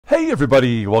Hey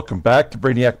everybody, welcome back to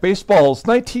Brainiac Baseball's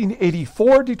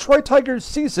 1984 Detroit Tigers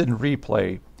season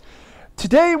replay.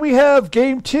 Today we have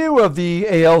Game 2 of the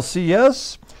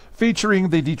ALCS featuring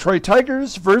the Detroit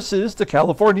Tigers versus the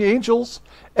California Angels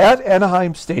at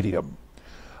Anaheim Stadium.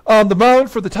 On the mound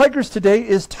for the Tigers today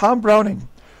is Tom Browning,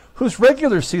 whose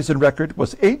regular season record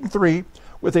was 8-3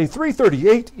 with a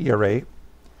 .338 ERA.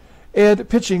 And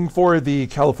pitching for the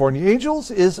California Angels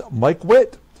is Mike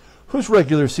Witt, whose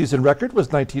regular season record was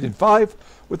 19-5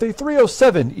 with a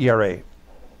 .307 ERA.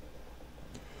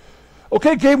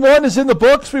 Okay, Game 1 is in the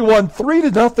books. We won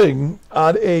 3-0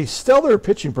 on a stellar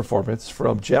pitching performance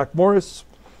from Jack Morris.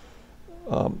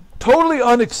 Totally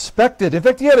unexpected. In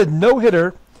fact, he had a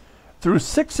no-hitter through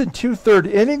 6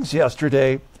 2/3 innings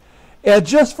yesterday. And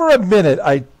just for a minute,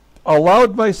 I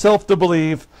allowed myself to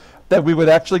believe that we would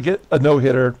actually get a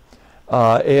no-hitter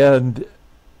and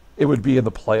it would be in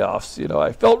the playoffs. You know,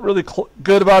 I felt really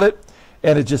good about it,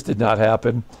 and it just did not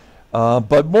happen.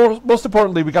 But most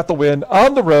importantly, we got the win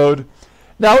on the road.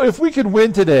 Now, if we can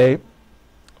win today,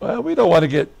 well, we don't want to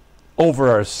get over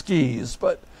our skis,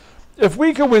 but if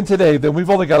we can win today, then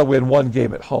we've only got to win one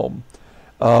game at home.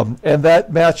 And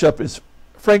that matchup is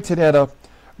Frank Tanana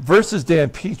versus Dan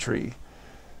Petrie.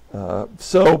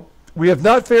 So we have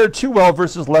not fared too well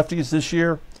versus lefties this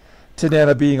year,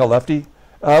 Tanana being a lefty.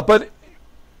 But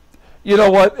you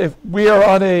know what? If we are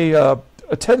on a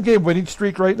 10-game winning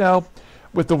streak right now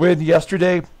with the win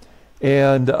yesterday,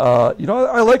 and you know,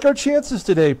 I like our chances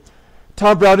today.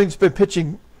 Tom Browning's been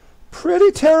pitching pretty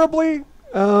terribly.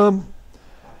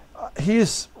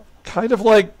 He's kind of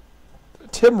like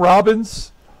Tim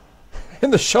Robbins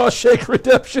in the Shawshank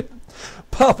Redemption,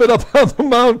 popping up on the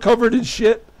mound covered in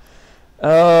shit.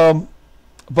 But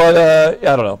I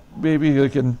don't know. Maybe he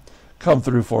can come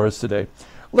through for us today.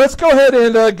 Let's go ahead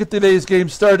and get today's game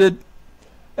started.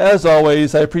 As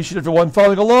always, I appreciate everyone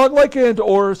following along, like and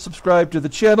or subscribe to the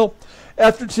channel.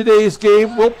 After today's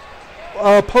game, we'll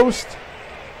post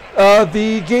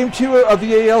the Game 2 of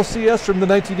the ALCS from the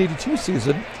 1982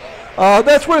 season.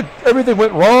 That's where everything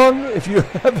went wrong. If you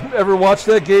haven't ever watched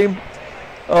that game,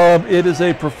 it is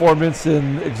a performance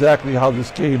in exactly how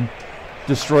this game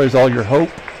destroys all your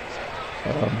hope.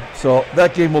 So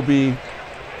that game will be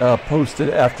posted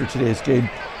after today's game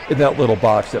in that little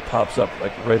box that pops up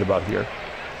like right about here.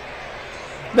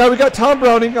 Now we got Tom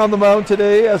Browning on the mound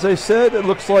today. As I said, it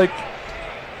looks like,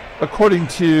 according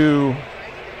to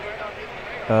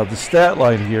the stat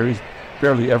line here, he's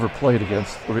barely ever played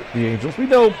against the Angels. We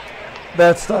know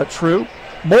that's not true.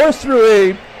 Morris threw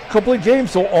a couple of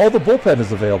games, so all the bullpen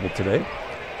is available today.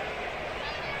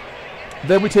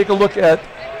 Then we take a look at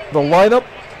the lineup.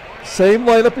 Same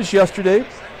lineup as yesterday.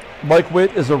 Mike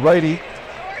Witt is a righty.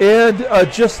 And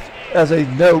just as a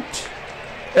note,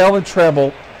 Alan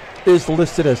Trammell is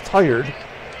listed as tired.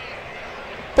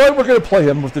 But we're going to play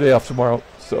him with the day off tomorrow,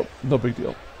 so no big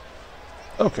deal.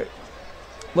 Okay,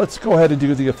 let's go ahead and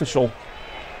do the official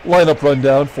lineup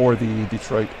rundown for the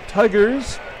Detroit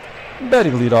Tigers.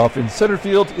 Batting leadoff in center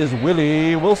field is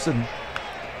Willie Wilson.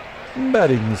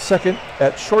 Batting second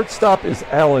at shortstop is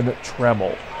Alan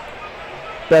Trammell.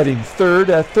 Batting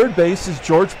third at third base is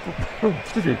George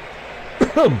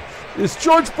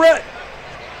Brett.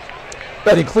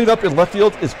 Batting cleanup in left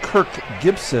field is Kirk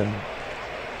GIBSON.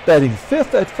 Batting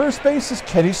fifth at first base is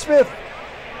Kenny Smith.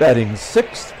 Batting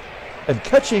sixth and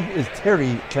catching is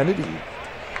Terry Kennedy.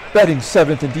 Batting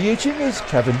seventh and DHing is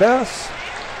Kevin Bass.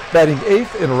 Batting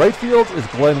eighth in right field is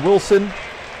Glenn Wilson.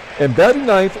 And batting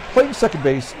ninth, playing second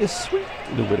base, is Sweet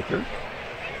Lou Whitaker.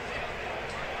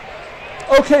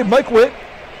 Okay, Mike Witt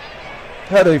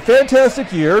had a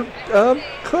fantastic year.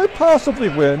 Could possibly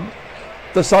win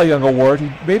the Cy Young Award.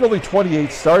 He made only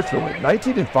 28 starts for it,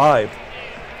 19-5,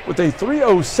 with a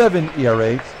 .307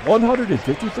 ERA,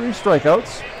 153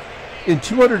 strikeouts in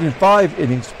 205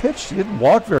 innings pitched. He didn't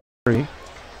walk very.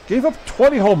 Gave up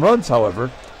 20 home runs, however.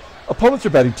 Opponents are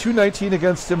batting .219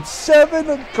 against him,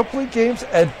 7 complete games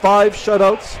and 5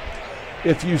 shutouts.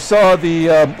 If you saw the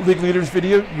league leaders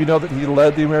video, you know that he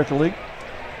led the American League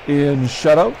in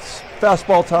shutouts.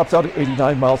 Fastball tops out at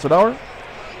 89 miles an hour.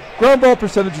 Ground ball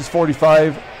percentage is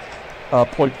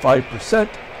 45.5%.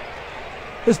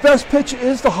 His best pitch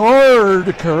is the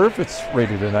hard curve. It's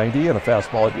rated a 90 and a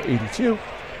fastball at 82.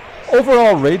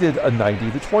 Overall rated a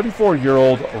 90. The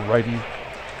 24-year-old righty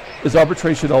is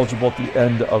arbitration eligible at the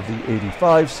end of the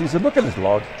 85 season. Look at his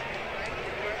log.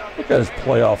 Look at his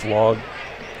playoff log.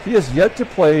 He has yet to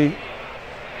play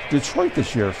Detroit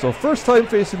this year. So first time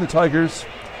facing the Tigers.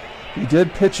 He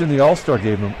did pitch in the All-Star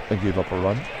game and gave up a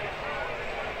run.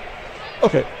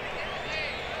 Okay.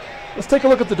 Let's take a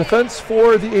look at the defense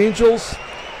for the Angels.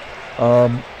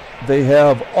 they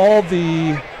have all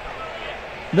the...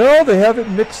 No, they have it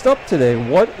mixed up today.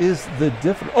 What is the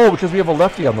difference? Oh, because we have a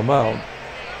lefty on the mound.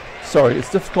 Sorry,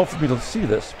 it's difficult for me to see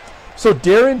this. So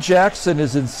Darrin Jackson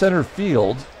is in center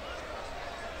field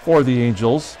for the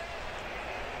Angels,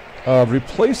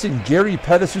 replacing Gary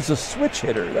Pettis, who's a switch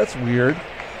hitter. That's weird.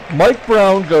 Mike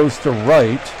Brown goes to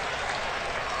right.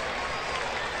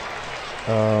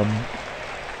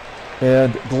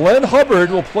 And Glenn Hubbard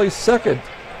will play second.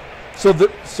 So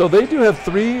they do have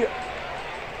 3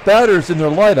 batters in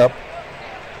their lineup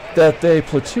that they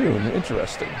platoon.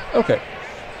 Interesting. Okay.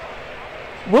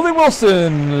 Willie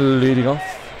Wilson leading off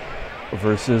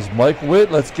versus Mike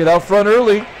Witt. Let's get out front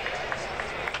early.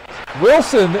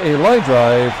 Wilson, a line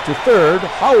drive to third.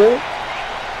 Howell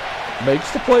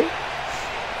makes the play.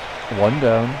 1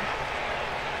 down.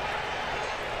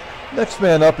 Next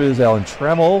man up is Alan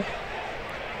Trammell.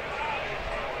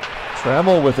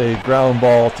 Trammell with a ground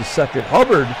ball to second.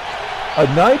 Hubbard,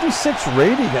 a 96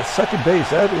 rating at second base.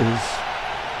 That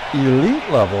is elite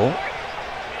level.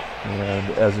 And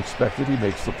as expected, he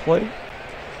makes the play.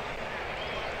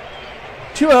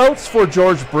 2 outs for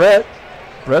George Brett.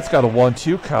 Brett's got a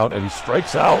 1-2 count, and he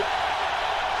strikes out.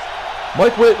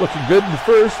 Mike Witt looking good in the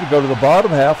first. We go to the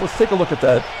bottom half. Let's take a look at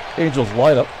that Angels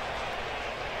lineup.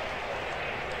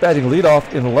 Batting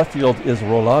leadoff in the left field is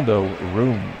Rolando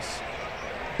Rooms.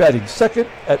 Batting second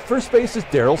at first base is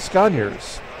Daryl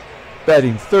SCONIERS.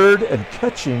 Batting third and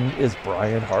catching is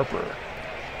Brian Harper.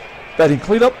 Batting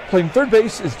cleanup, playing third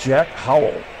base is Jack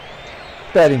Howell.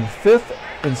 Batting fifth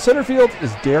in center field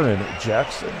is Darrin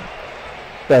Jackson.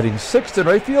 Batting sixth in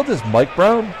right field is Mike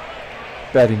Brown.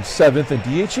 Batting seventh and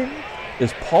DHing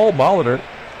is Paul Molitor.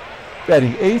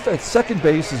 Batting eighth at second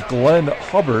base is Glenn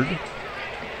Hubbard.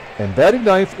 And batting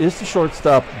ninth is the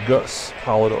shortstop, Gus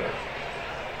POLIDOR.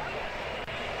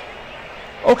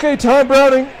 Okay, Tom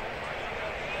Browning.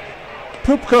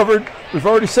 Poop covered. We've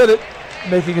already said it.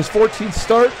 Making his 14th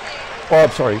start. Oh, I'm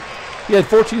sorry. He had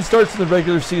 14 starts in the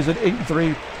regular season,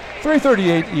 8-3,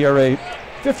 3.38 ERA,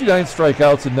 59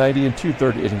 strikeouts in 90 and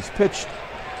 2/3 innings pitched.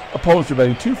 Opponents are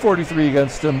batting .243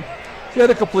 against him. He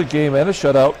had a complete game and a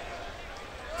shutout.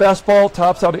 Fastball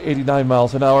tops out at 89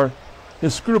 miles an hour.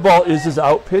 His screwball is his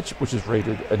out pitch, which is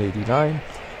rated an 89.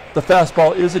 The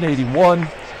fastball is an 81.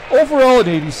 Overall an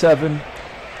 87.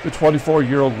 The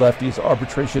 24-year-old lefty is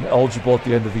arbitration eligible at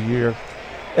the end of the year.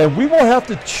 And we will have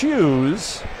to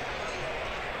choose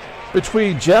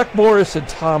between Jack Morris and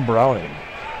Tom Browning.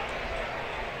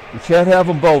 You can't have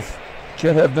them both.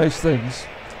 Can't have nice things.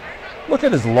 Look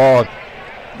at his log.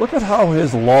 Look at how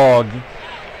his log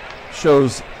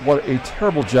shows what a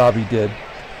terrible job he did.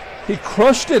 He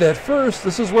crushed it at first.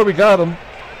 This is where we got him.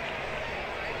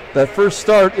 That first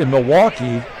start in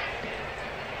Milwaukee.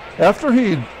 After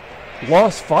he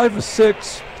lost 5 of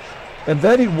 6, and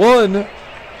then he won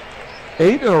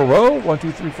 8 in a row. 1,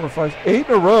 2, 3, 4, 5, 8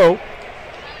 in a row,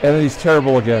 and then he's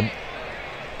terrible again.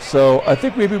 So I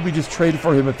think maybe we just traded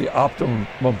for him at the optimum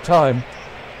time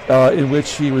in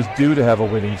which he was due to have a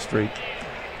winning streak,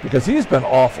 because he's been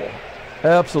awful,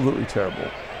 absolutely terrible.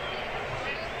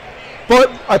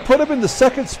 But I put him in the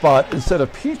second spot instead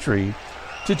of Petrie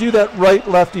to do that right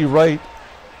lefty right,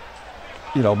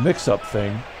 mix-up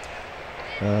thing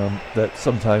that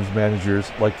sometimes managers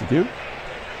like to do.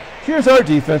 Here's our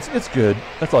defense. It's good.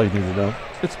 That's all you need to know.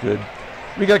 It's good.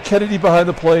 We got Kennedy behind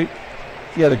the plate.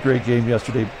 He had a great game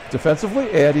yesterday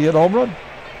defensively, and he had a home run.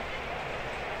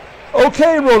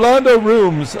 Okay, Rolando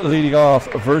Rooms leading off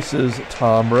versus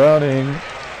Tom Browning.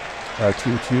 A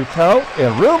 2-2 count,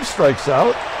 and Rooms strikes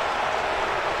out.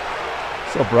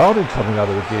 So Browning coming out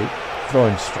of the gate,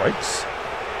 throwing strikes.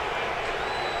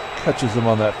 Catches him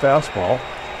on that fastball.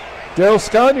 Daryl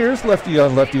SCONIERS, lefty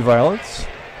on lefty violence.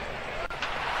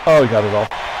 Oh, he got it all.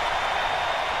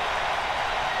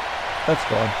 That's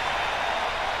gone.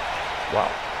 Wow.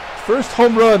 First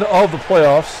home run of the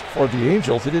playoffs for the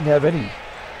Angels. They didn't have any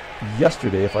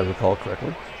yesterday, if I recall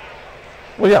correctly.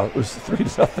 Well, yeah, it was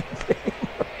 3-0 game.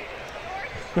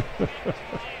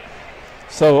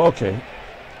 So, okay.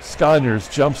 SCONIERS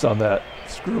jumps on that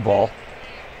screwball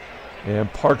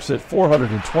and parks it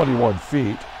 421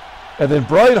 feet. And then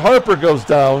Brian Harper goes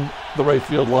down the right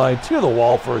field line to the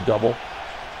wall for a double.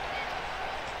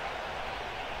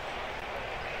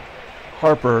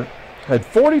 Harper had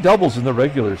 40 doubles in the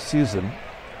regular season.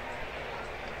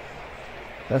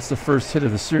 That's the first hit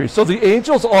of the series. So the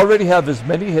Angels already have as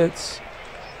many hits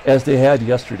as they had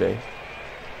yesterday.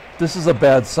 This is a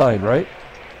bad sign, right?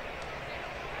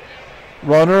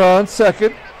 Runner on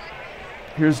second.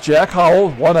 Here's Jack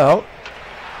Howell, 1 out.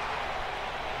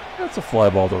 That's a fly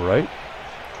ball to right.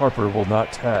 Harper will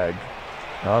not tag.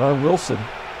 Not on Wilson.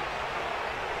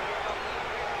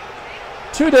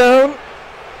 2 down.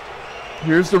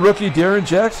 Here's the rookie, Darrin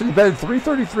Jackson. He batted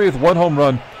 .333 with 1 home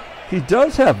run. He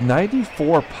does have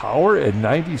 94 power and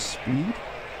 90 speed.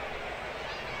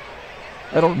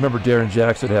 I don't remember Darrin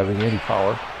Jackson having any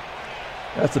power.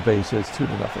 That's a base hit. It's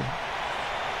 2-0.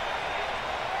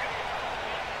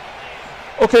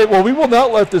 Okay, well, we will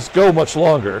not let this go much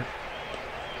longer.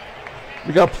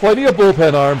 We got plenty of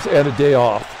bullpen arms and a day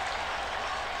off.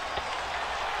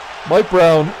 Mike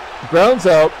Brown grounds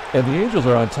out, and the Angels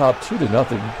are on top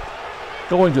 2-0,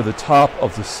 going to the top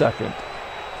of the second.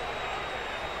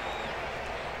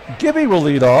 Gibby will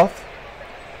lead off.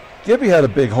 Gibby had a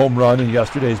big home run in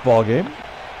yesterday's ball game.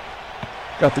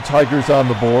 Got the Tigers on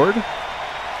the board.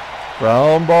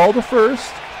 Ground ball to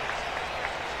first.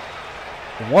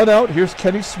 1 out. Here's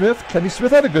Kenny Smith. Kenny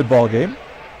Smith had a good ball game.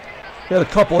 He had a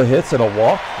couple of hits and a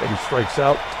walk, and he strikes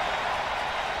out.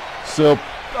 So,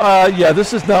 yeah,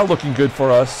 this is not looking good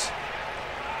for us.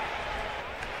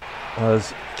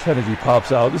 As Kennedy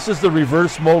pops out. This is the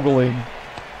reverse moguling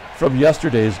from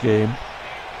yesterday's game.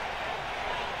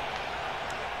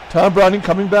 Tom Browning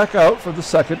coming back out for the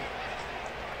second.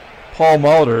 Paul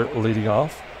Molitor leading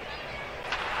off.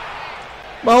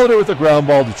 Molitor with a ground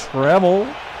ball to Trammell.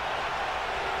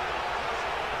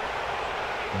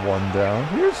 1 down.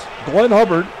 Here's Glenn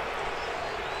Hubbard.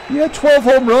 He had 12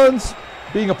 home runs.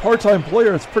 Being a part-time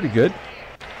player, it's pretty good.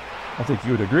 I think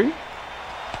you would agree.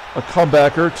 A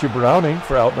comebacker to Browning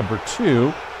for out number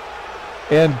 2.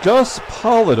 And Gus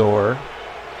POLIDOR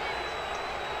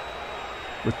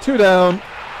with 2 down.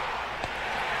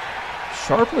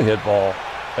 Sharply hit ball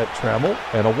at Trammell.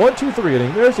 And a 1-2-3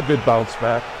 inning. There's a good bounce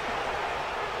back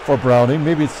for Browning.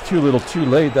 Maybe it's too little too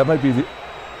late. That might be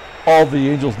all the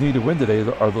Angels need to win today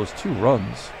are those 2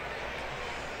 runs.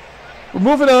 We're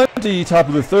moving on to the top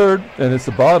of the third, and it's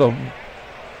the bottom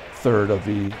third of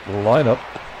the lineup.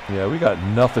 Yeah, we got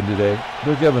nothing today.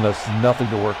 They're giving us nothing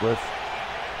to work with.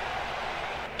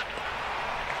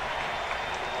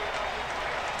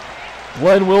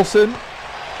 Glenn Wilson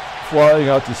flying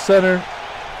out to center.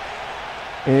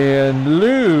 And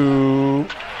Lou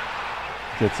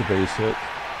gets a base hit.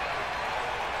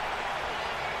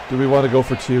 Do we want to go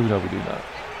for 2? No, we do not.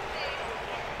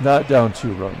 Not down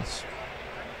 2 runs.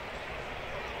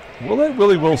 We'll let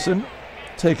Willie Wilson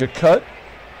take a cut.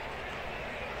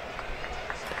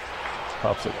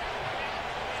 Pops it.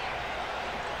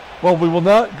 Well, we will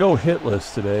not go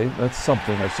hitless today. That's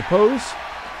something, I suppose.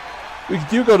 We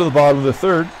do go to the bottom of the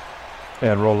third.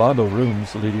 And Rolando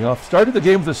Rooms leading off. Started the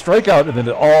game with a strikeout, and then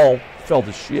it all fell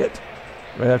to shit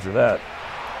right after that.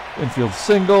 Infield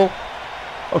single.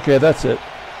 Okay, that's it.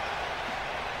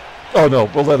 Oh, no,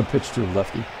 we'll let him pitch to a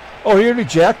lefty. Oh, he already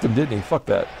jacked him, didn't he? Fuck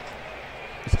that.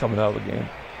 He's coming out of the game.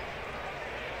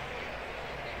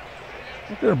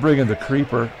 We're going to bring in the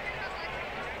Creeper.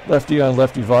 Lefty on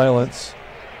lefty violence.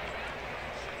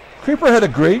 Creeper had a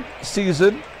great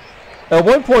season. At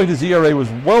one point, his ERA was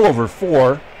well over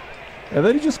 4. And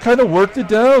then he just kind of worked it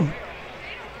down.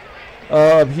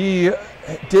 He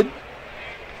did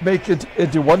make it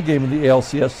into 1 game in the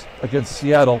ALCS against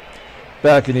Seattle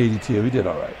back in '82. He did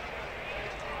all right.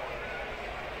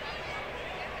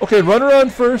 Okay, runner on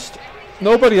first.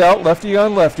 Nobody out. Lefty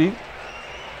on lefty.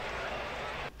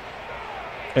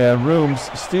 And Rooms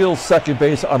steals second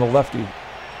base on a lefty.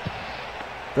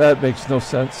 That makes no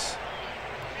sense.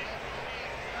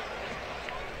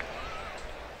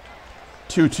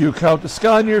 2-2 count to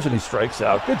SCONIERS, and he strikes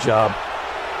out. Good job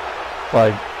by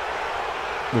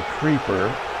the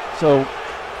Creeper. So,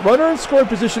 runner in scoring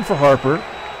position for Harper.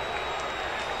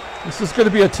 This is going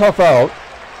to be a tough out.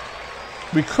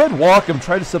 We could walk him,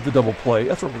 try to set the double play.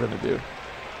 That's what we're going to do.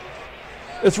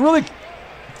 It's really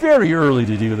very early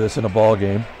to do this in a ball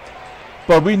game,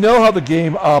 but we know how the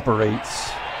game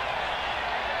operates.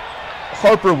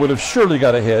 Harper would have surely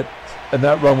got a hit, and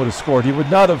that run would have scored. He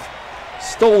would not have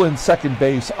stolen second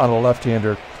base on a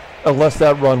left-hander unless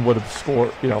that run would have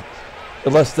scored,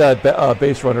 unless that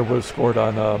base runner would have scored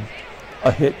on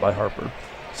a hit by Harper.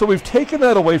 So we've taken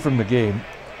that away from the game.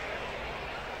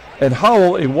 And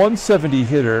Howell, a 170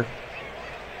 hitter,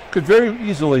 could very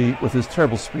easily, with his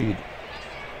terrible speed,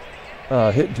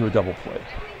 hit into a double play.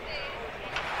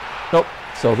 Nope.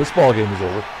 So this ball game is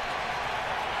over.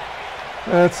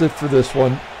 That's it for this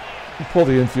one. We pull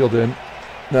the infield in.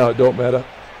 Now it don't matter.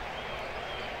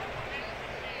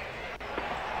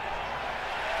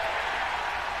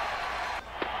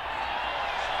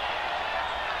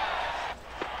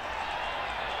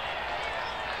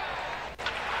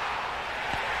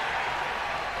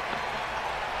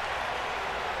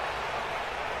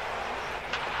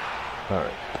 All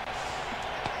right.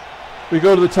 We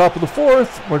go to the top of the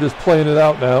fourth. We're just playing it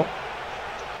out now.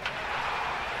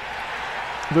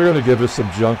 They're going to give us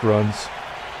some junk runs.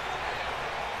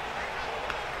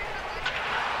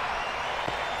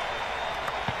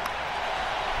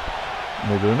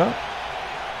 Maybe they're not.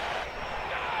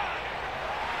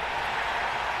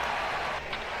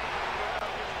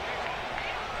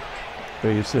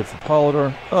 Base hit for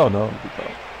Polidor. Oh no.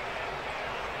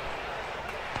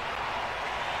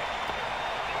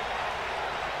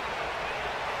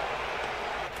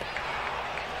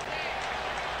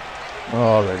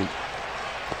 Alrighty.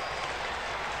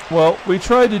 Well, we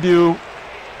tried to do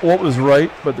what was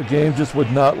right, but the game just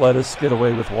would not let us get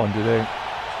away with one today.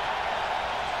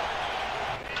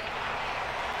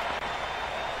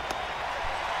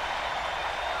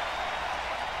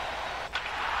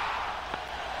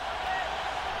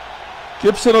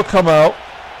 Gibson will come out,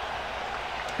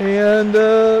 and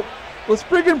let's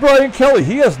bring in Brian Kelly.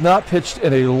 He has not pitched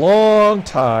in a long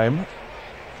time.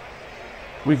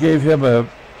 We gave him a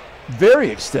very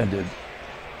extended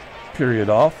period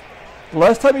off. The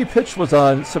last time he pitched was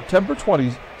on September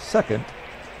 22nd,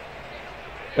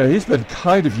 and he's been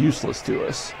kind of useless to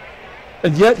us.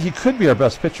 And yet he could be our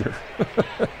best pitcher.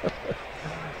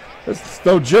 That's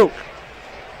no joke.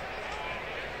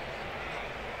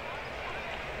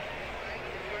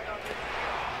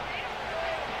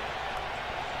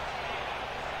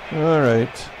 All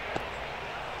right,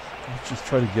 let's just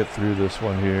try to get through this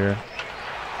one here.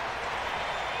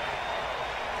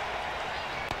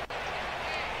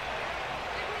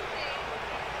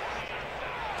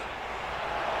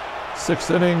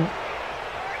 Sixth inning.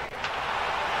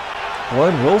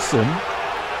 Glenn Wilson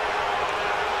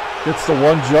gets the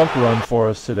one junk run for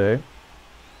us today.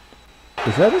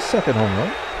 Is that his second home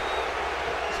run?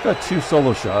 He's got 2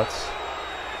 solo shots.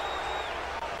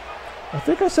 I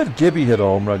think I said Gibby hit a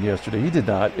home run yesterday. He did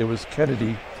not. It was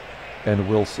Kennedy and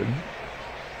Wilson.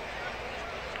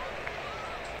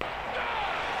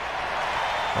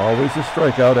 Always a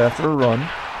strikeout after a run.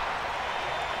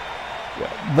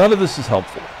 Yeah, none of this is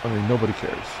helpful. I mean, nobody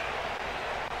cares.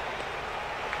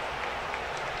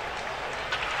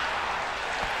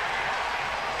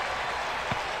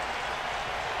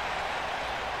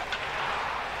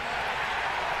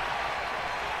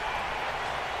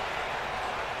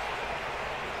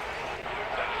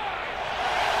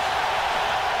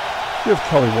 Give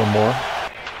Kelly one more.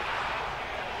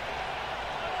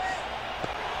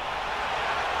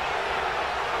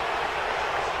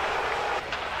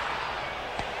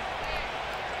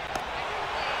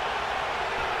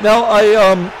 Now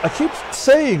I keep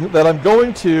saying that I'm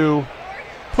going to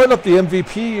put up the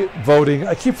MVP voting.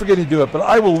 I keep forgetting to do it, but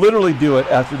I will literally do it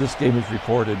after this game is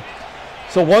recorded.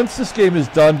 So once this game is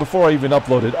done, before I even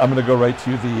upload it, I'm going to go right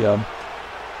to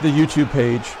the YouTube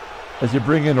page. As you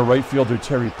bring in a right fielder,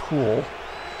 Terry Poole,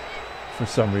 for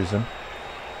some reason,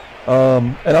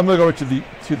 and I'm going to go to the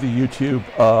YouTube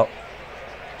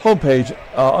homepage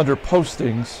under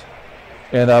postings,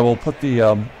 and I will put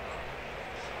the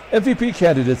MVP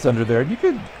candidates under there, and you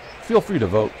can feel free to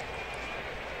vote.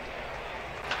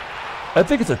 I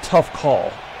think it's a tough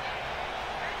call,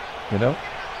 you know.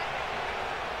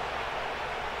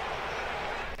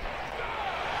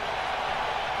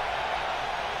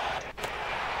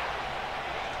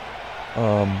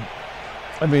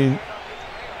 I mean,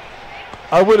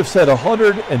 I would have said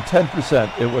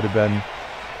 110% it would have been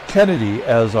Kennedy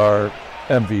as our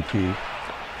MVP.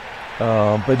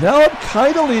 But now I'm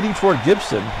kind of leaning toward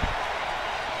Gibson.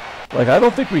 Like, I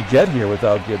don't think we get here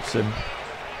without Gibson.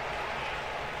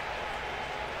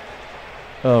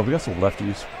 Oh, we got some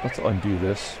lefties. Let's undo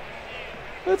this.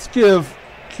 Let's give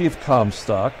Keith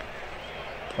Comstock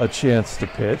a chance to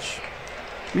pitch.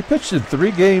 He pitched in 3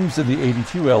 games in the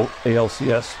 82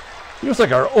 ALCS. He was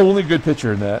like our only good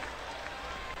pitcher in that.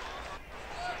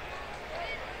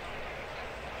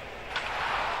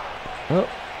 Oh,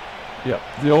 yeah,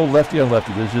 the old lefty on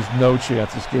lefty. There's just no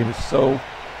chance. This game is so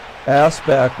ass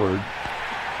backward.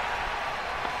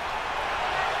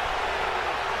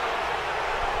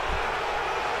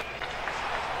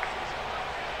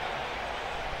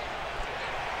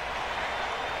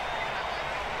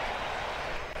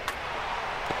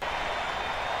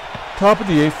 Top of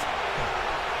the 8th.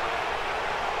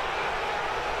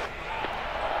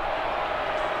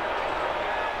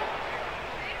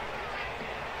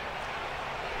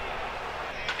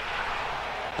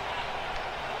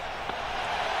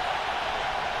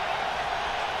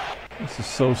 This is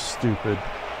so stupid.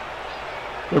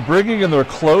 They're bringing in their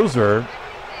closer.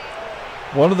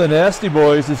 One of the nasty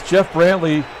boys is Jeff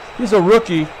Brantley. He's a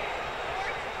rookie,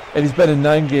 and he's been in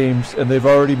 9 games, and they've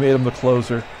already made him the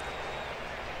closer.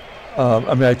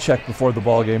 I mean, I checked before the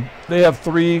ball game. They have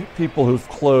 3 people who've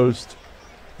closed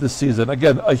this season.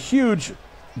 Again, a huge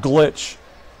glitch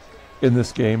in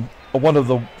this game. One of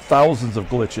the thousands of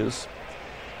glitches.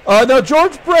 Now,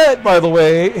 George Brett, by the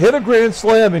way, hit a grand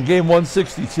slam in game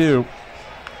 162.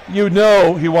 You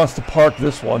know he wants to park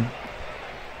this one.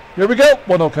 Here we go.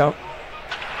 1-0 count.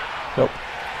 Nope.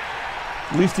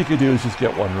 Least he could do is just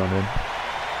get one run in.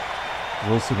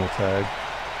 Wilson will tag.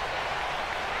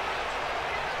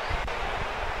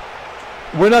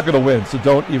 We're not going to win, so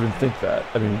don't even think that.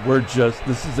 I mean, we're just,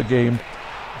 this is a game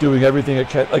doing everything it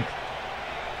can, like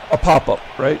a pop-up,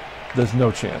 right? There's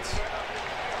no chance.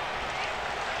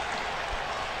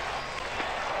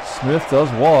 Smith does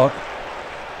walk.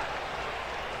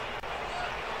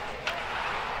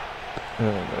 And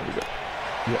there we go.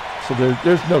 Yeah, so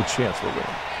there's no chance we're winning.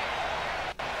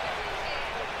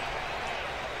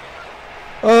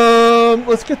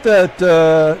 Let's get that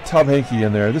Tom Hankey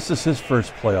in there. This is his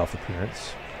first playoff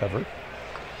appearance ever.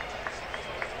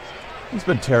 He's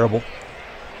been terrible.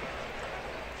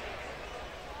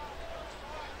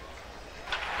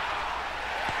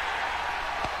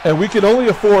 And we could only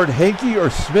afford Hankey or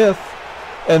Smith.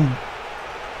 And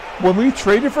when we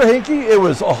traded for Hankey, it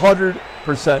was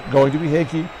 100% going to be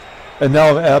Hankey. And now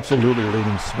I'm absolutely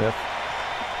leaning Smith.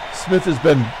 Smith has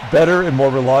been better and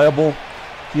more reliable.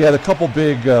 He had a couple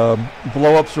big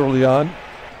blow-ups early on.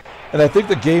 And I think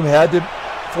the game had to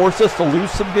force us to lose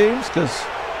some games because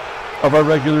of our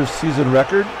regular season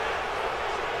record.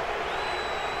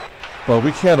 But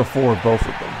we can't afford both of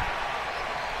them.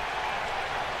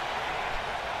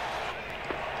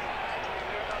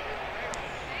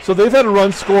 So they've had a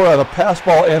run score on a pass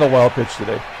ball and a wild pitch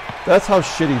today. That's how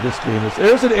shitty this game is.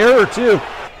 There's an error too.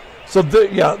 So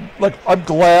yeah, like I'm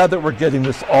glad that we're getting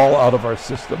this all out of our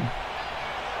system.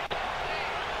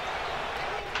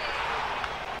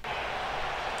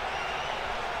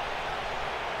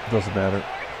 Doesn't matter.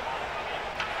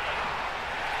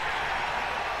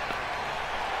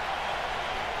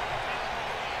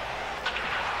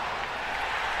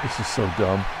 This is so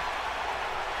dumb.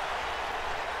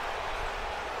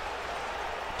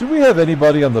 Do we have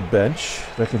anybody on the bench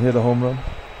that can hit a home run?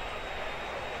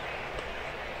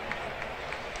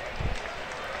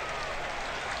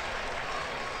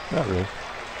 Not really.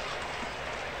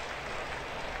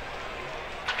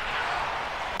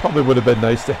 Probably would have been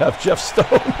nice to have Jeff Stone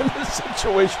in this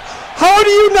situation. How do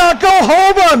you not go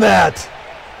home on that?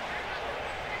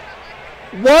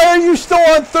 Why are you still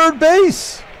on third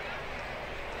base?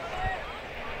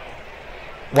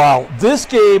 Wow, this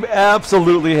game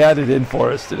absolutely had it in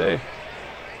for us today.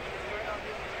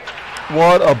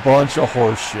 What a bunch of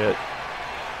horse shit.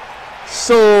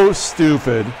 So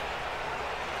stupid.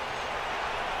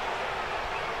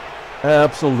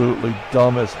 Absolutely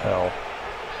dumb as hell.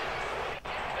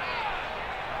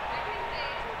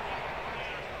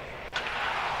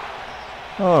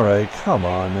 All right, come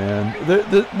on, man.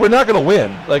 We're not going to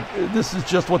win. Like, this is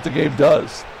just what the game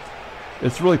does.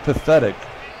 It's really pathetic.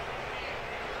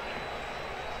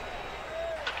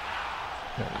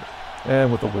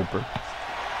 And with a whimper.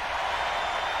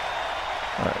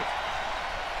 All right.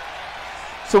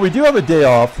 So we do have a day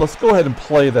off. Let's go ahead and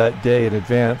play that day in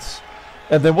advance.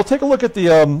 And then we'll take a look at the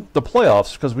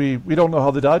playoffs because we don't know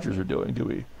how the Dodgers are doing, do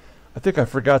we? I think I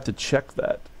forgot to check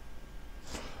that.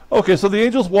 Okay, so the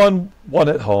Angels won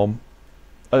at home.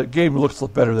 The game looks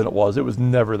better than it was. It was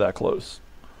never that close.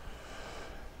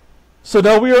 So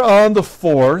now we are on the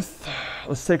 4th.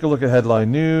 Let's take a look at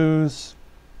headline news.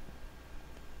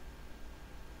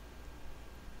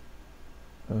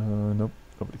 Nope,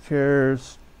 nobody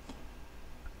cares.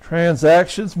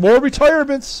 Transactions, more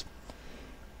retirements.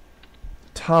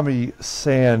 Tommy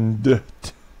Sand.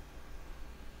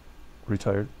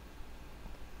 Retired.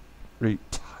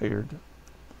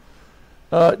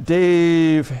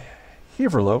 Dave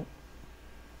Heverlo.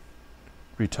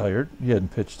 Retired. He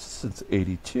hadn't pitched since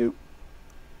 '82.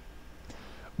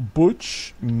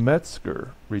 Butch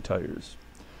Metzger retires.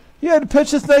 He hadn't pitched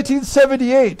since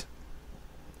 1978.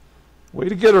 Way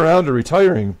to get around to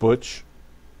retiring, Butch.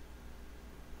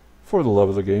 For the love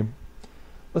of the game.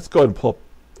 Let's go ahead and pull up.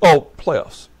 Oh,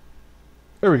 playoffs.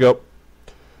 There we go.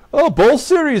 Oh, both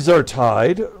series are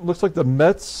tied. Looks like the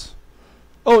Mets.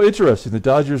 Oh, interesting. The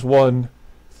Dodgers won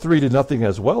 3-0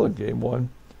 as well in game 1.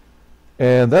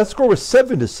 And that score was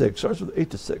 7-6. Ours was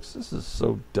 8-6. This is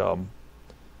so dumb.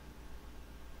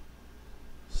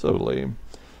 So lame.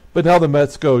 But now the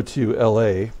Mets go to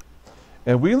LA.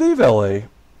 And we leave LA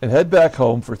and head back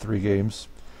home for 3 games.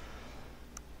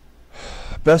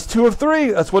 Best 2 of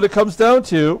 3. That's what it comes down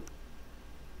to.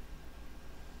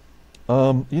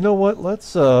 You know what?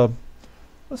 Let's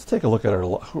take a look at our.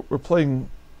 We're playing,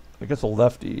 I guess, a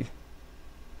lefty.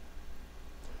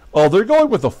 Oh, they're going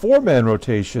with a 4-man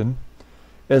rotation,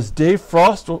 as Dave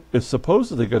Frost is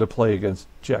supposedly going to play against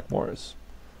Jack Morris.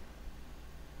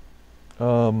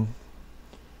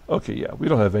 Okay, yeah, we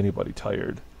don't have anybody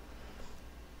tired.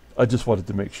 I just wanted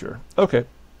to make sure. Okay.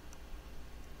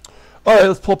 All right,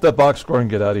 let's pull up that box score and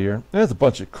get out of here. That's a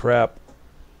bunch of crap.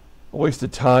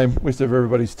 Wasted time. Wasted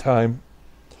everybody's time.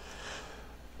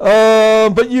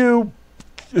 But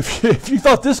if you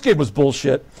thought this game was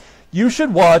bullshit, you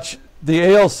should watch the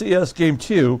ALCS Game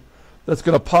 2 that's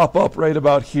going to pop up right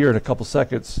about here in a couple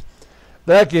seconds.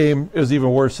 That game is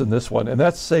even worse than this one, and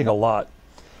that's saying a lot.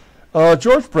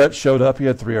 George Brett showed up. He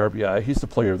had 3 RBI. He's the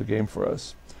player of the game for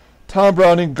us. Tom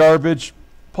Browning, garbage.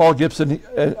 Paul Gibson,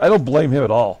 I don't blame him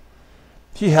at all.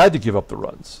 He had to give up the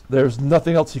runs. There's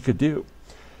nothing else he could do.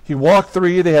 He walked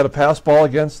 3. They had a pass ball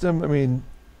against him. I mean,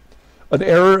 an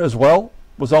error as well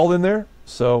was all in there.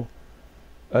 So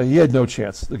he had no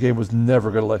chance. The game was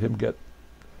never going to let him get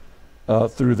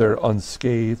through there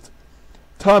unscathed.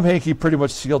 Tom Hankey pretty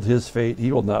much sealed his fate.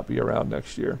 He will not be around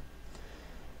next year.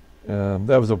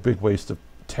 That was a big waste of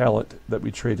talent that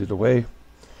we traded away.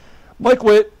 Mike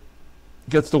Witt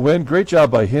gets the win. Great job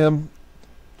by him.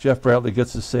 Jeff Brantley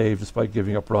gets the save despite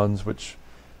giving up runs, which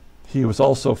he was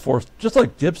also forced, just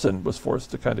like Gibson was forced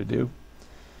to kind of do.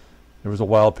 There was a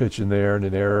wild pitch in there and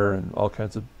an error and all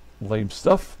kinds of lame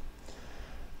stuff.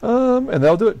 And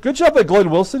that'll do it. Good job by Glenn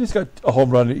Wilson. He's got a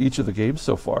home run in each of the games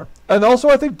so far. And also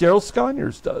I think Daryl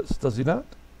SCONIERS does he not?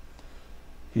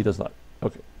 He does not.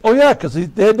 Okay. Oh, yeah, because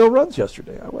they had no runs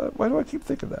yesterday. Why do I keep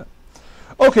thinking that?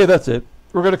 Okay, that's it.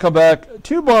 We're going to come back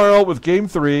tomorrow with Game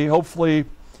 3. Hopefully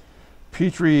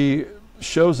Petrie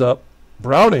shows up.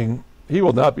 Browning, he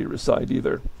will not be resigned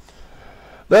either.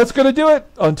 That's going to do it.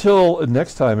 Until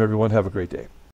next time, everyone, have a great day.